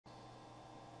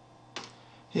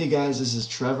Hey guys, this is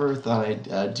Trevor. Thought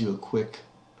I'd do a quick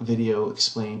video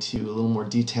explaining to you a little more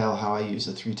detail how I use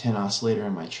the 310 oscillator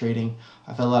in my trading.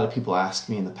 I've had a lot of people ask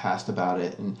me in the past about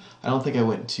it, and I don't think I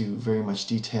went into very much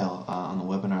detail on the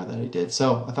webinar that I did.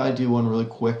 So I thought I'd do one really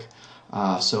quick,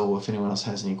 so if anyone else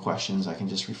has any questions, I can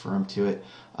just refer them to it.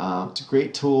 It's a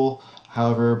great tool.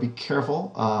 However, be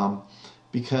careful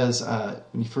because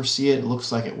when you first see it, it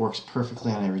looks like it works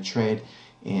perfectly on every trade,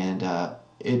 and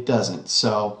it doesn't.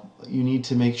 So you need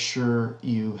to make sure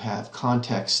you have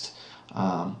context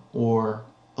or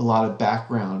a lot of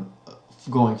background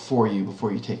going for you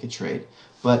before you take a trade.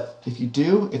 But if you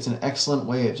do, it's an excellent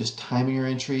way of just timing your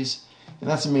entries, and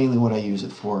that's mainly what I use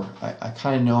it for. I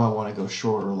kind of know I want to go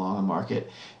short or long a market,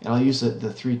 and I'll use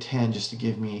the 310 just to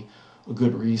give me a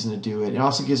good reason to do it. It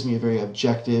also gives me a very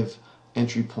objective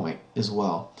entry point as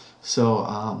well.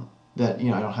 So that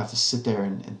I don't have to sit there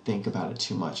and think about it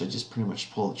too much. I just pretty much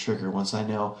pull the trigger once I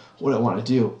know what I want to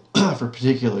do for a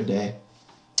particular day.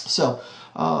 So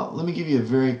let me give you a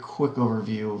very quick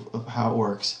overview of how it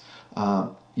works.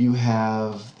 You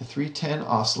have the 310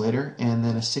 oscillator and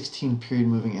then a 16 period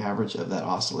moving average of that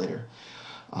oscillator.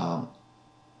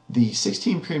 The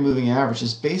 16 period moving average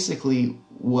is basically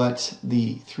what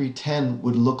the 310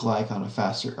 would look like on a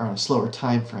faster or on a slower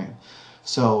time frame.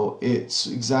 So it's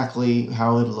exactly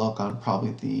how it would look on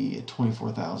probably the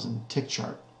 24,000 tick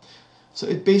chart. So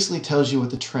it basically tells you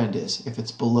what the trend is. If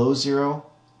it's below zero,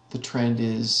 the trend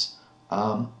is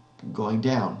going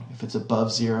down. If it's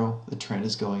above zero, the trend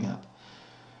is going up.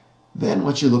 Then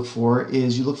what you look for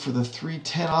is you look for the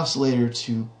 310 oscillator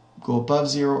to go above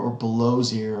zero or below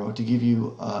zero to give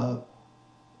you a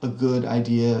good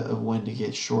idea of when to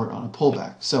get short on a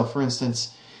pullback. So for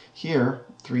instance, here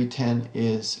 310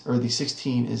 is, or the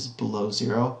 16 is below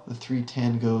zero, the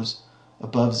 310 goes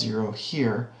above zero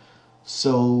here,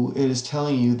 so it is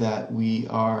telling you that we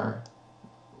are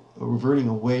reverting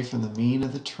away from the mean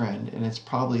of the trend, and it's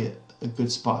probably a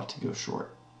good spot to go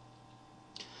short.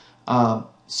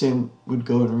 Same would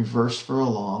go in reverse for a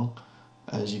long.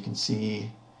 As you can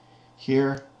see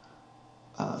here,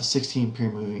 16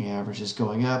 period moving average is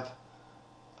going up,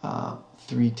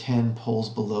 310 pulls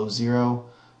below zero,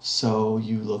 so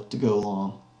you look to go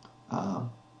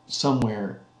long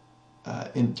somewhere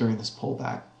during this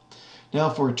pullback.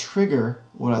 Now for a trigger,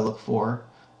 what I look for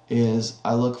is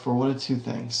I look for one of two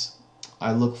things.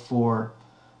 I look for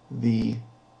the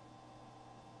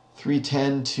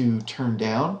 310 to turn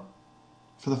down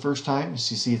for the first time.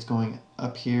 As you see, it's going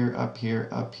up here, up here,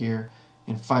 up here,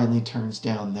 and finally turns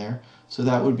down there. So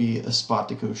that would be a spot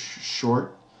to go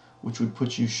short, which would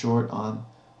put you short on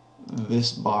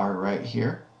this bar right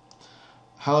here.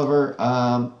 However,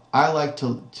 I like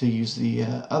to use the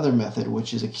other method,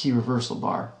 which is a key reversal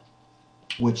bar,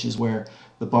 which is where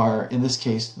the bar, in this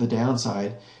case the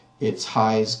downside, its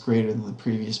high is greater than the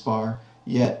previous bar,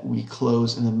 yet we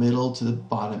close in the middle to the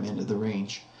bottom end of the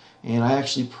range. And I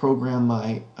actually program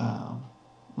my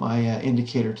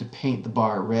indicator to paint the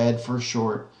bar red for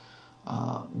short,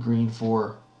 green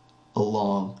for a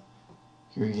long.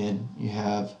 Here again you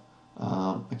have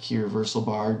a key reversal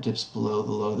bar, dips below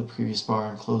the low of the previous bar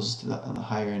and closes to on the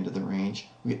higher end of the range.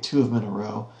 We get two of them in a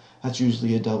row. That's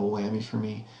usually a double whammy for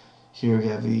me. Here we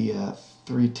have the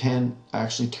 310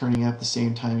 actually turning up at the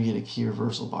same time you get a key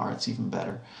reversal bar. It's even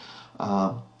better.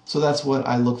 So that's what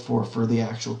I look for the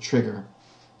actual trigger.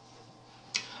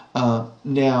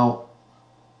 Now,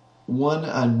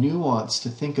 one nuance to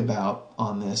think about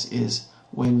on this is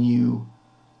when you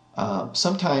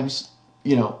sometimes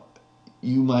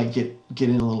you might get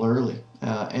in a little early,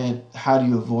 and how do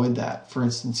you avoid that? For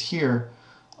instance, here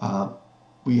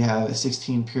we have a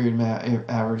 16 period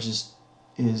average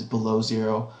is below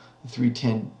zero, the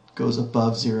 310 goes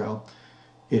above zero,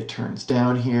 it turns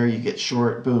down here, you get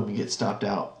short, boom, you get stopped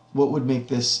out. What would make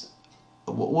this?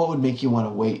 What would make you want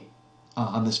to wait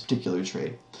on this particular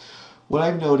trade? What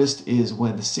I've noticed is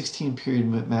when the 16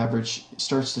 period average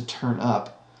starts to turn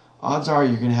up, odds are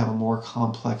you're going to have a more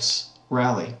complex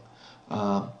rally.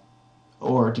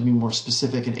 Or to be more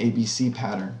specific, an ABC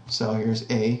pattern. So here's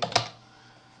A,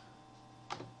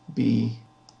 B,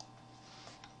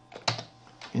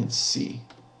 and C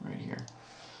right here.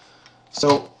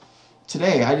 So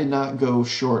today I did not go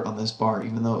short on this bar,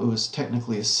 even though it was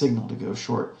technically a signal to go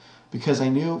short, because I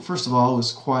knew, first of all, it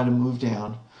was quite a move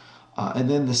down, and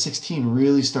then the 16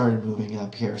 really started moving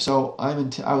up here. So I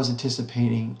was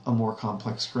anticipating a more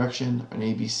complex correction, an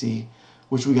ABC,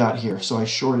 which we got here. So I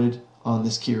shorted on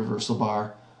this key reversal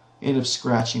bar, ended up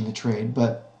scratching the trade,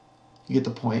 but you get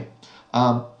the point.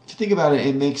 If you think about it,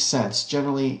 it makes sense.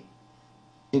 Generally,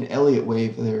 in Elliott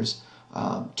wave, there's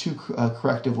two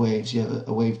corrective waves. You have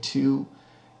a wave 2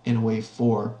 and a wave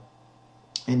 4.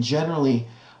 And generally,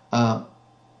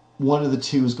 one of the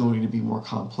two is going to be more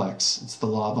complex. It's the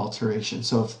law of alteration.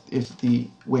 So if the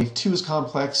wave 2 is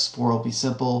complex, 4 will be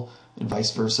simple, and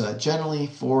vice versa. Generally,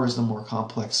 4 is the more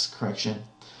complex correction.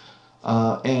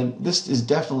 And this is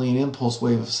definitely an impulse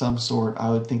wave of some sort. I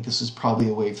would think this is probably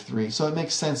a wave 3. So it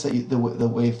makes sense that the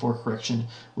wave 4 correction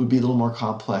would be a little more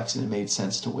complex, and it made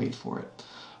sense to wait for it.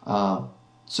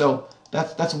 So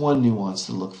that's one nuance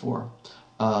to look for.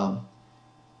 And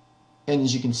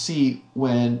as you can see,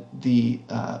 when the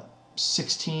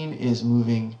 16 is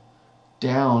moving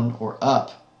down or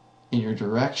up in your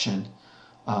direction,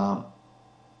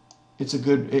 it's a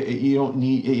good. You don't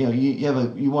need.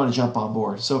 You want to jump on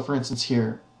board. So for instance,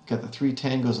 here got the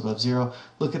 310 goes above 0.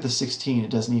 Look at the 16; it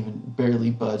doesn't even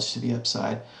barely budge to the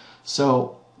upside.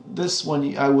 So this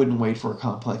one, I wouldn't wait for a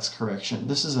complex correction.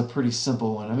 This is a pretty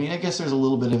simple one. I mean, I guess there's a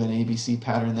little bit of an ABC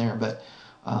pattern there, but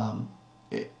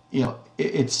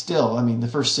it's still, I mean, the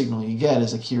first signal you get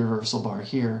is a key reversal bar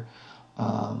here,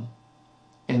 and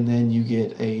then you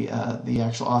get the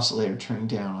actual oscillator turning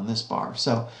down on this bar.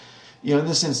 So, in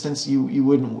this instance, you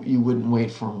wouldn't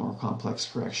wait for a more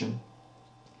complex correction.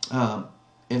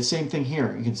 And same thing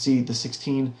here. You can see the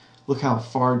 16. Look how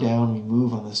far down we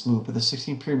move on this move, but the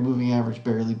 16-period moving average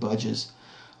barely budges.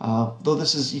 Though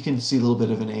this is, you can see a little bit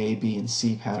of an A, B, and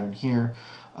C pattern here.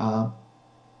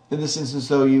 In this instance,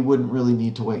 though, you wouldn't really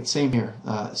need to wait. Same here.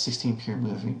 16-period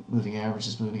moving average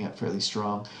is moving up fairly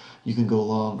strong. You can go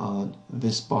long on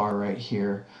this bar right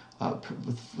here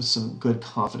with some good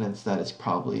confidence that it's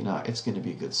probably not. It's going to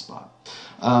be a good spot.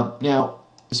 Now,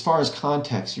 as far as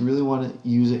context, you really want to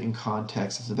use it in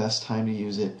context. It's the best time to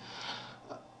use it.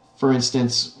 For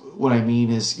instance, what I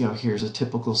mean is, here's a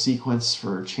typical sequence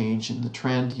for change in the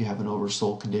trend. You have an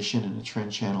oversold condition in a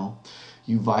trend channel.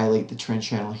 You violate the trend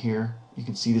channel here. You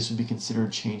can see this would be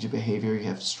considered change of behavior. You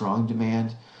have strong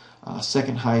demand,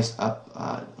 second highest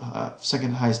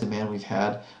demand we've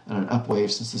had on an up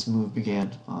wave since this move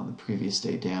began on the previous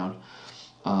day down.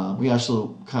 We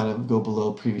also kind of go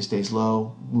below previous day's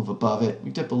low, move above it. We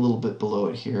dip a little bit below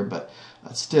it here, but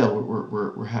still,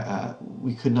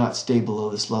 we could not stay below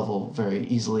this level very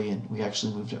easily, and we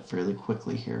actually moved up fairly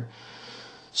quickly here.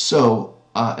 So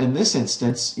in this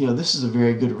instance, this is a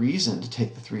very good reason to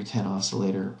take the 310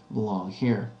 oscillator along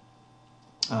here.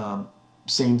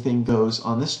 Same thing goes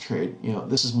on this trade.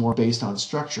 This is more based on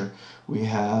structure. We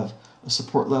have a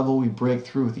support level. We break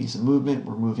through with ease of movement.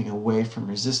 We're moving away from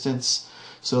resistance.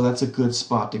 So that's a good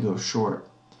spot to go short.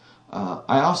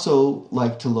 I also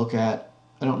like to look at,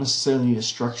 I don't necessarily need a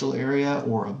structural area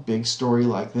or a big story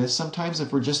like this. Sometimes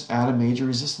if we're just at a major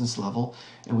resistance level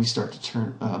and we start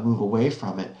to move away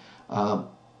from it,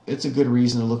 it's a good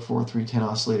reason to look for a 310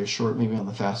 oscillator short, maybe on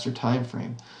the faster time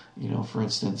frame. For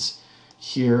instance,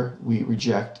 here we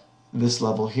reject this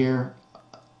level here.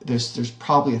 There's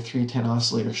probably a 310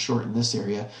 oscillator short in this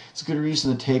area. It's a good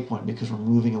reason to take one because we're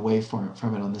moving away from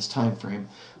it on this time frame.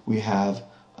 We have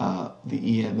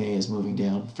the EMA is moving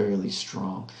down fairly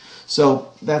strong.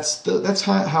 So that's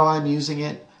how I'm using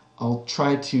it. I'll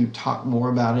try to talk more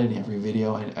about it in every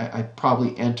video. I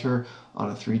probably enter on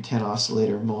a 310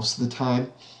 oscillator most of the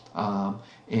time.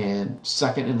 And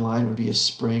second in line would be a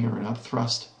spring or an up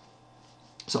thrust.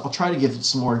 So I'll try to give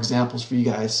some more examples for you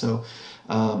guys, so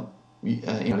you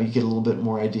get a little bit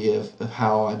more idea of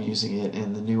how I'm using it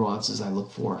and the nuances I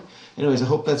look for. Anyways, I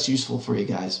hope that's useful for you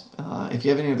guys. If you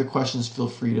have any other questions, feel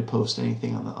free to post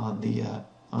anything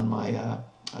on my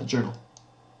journal.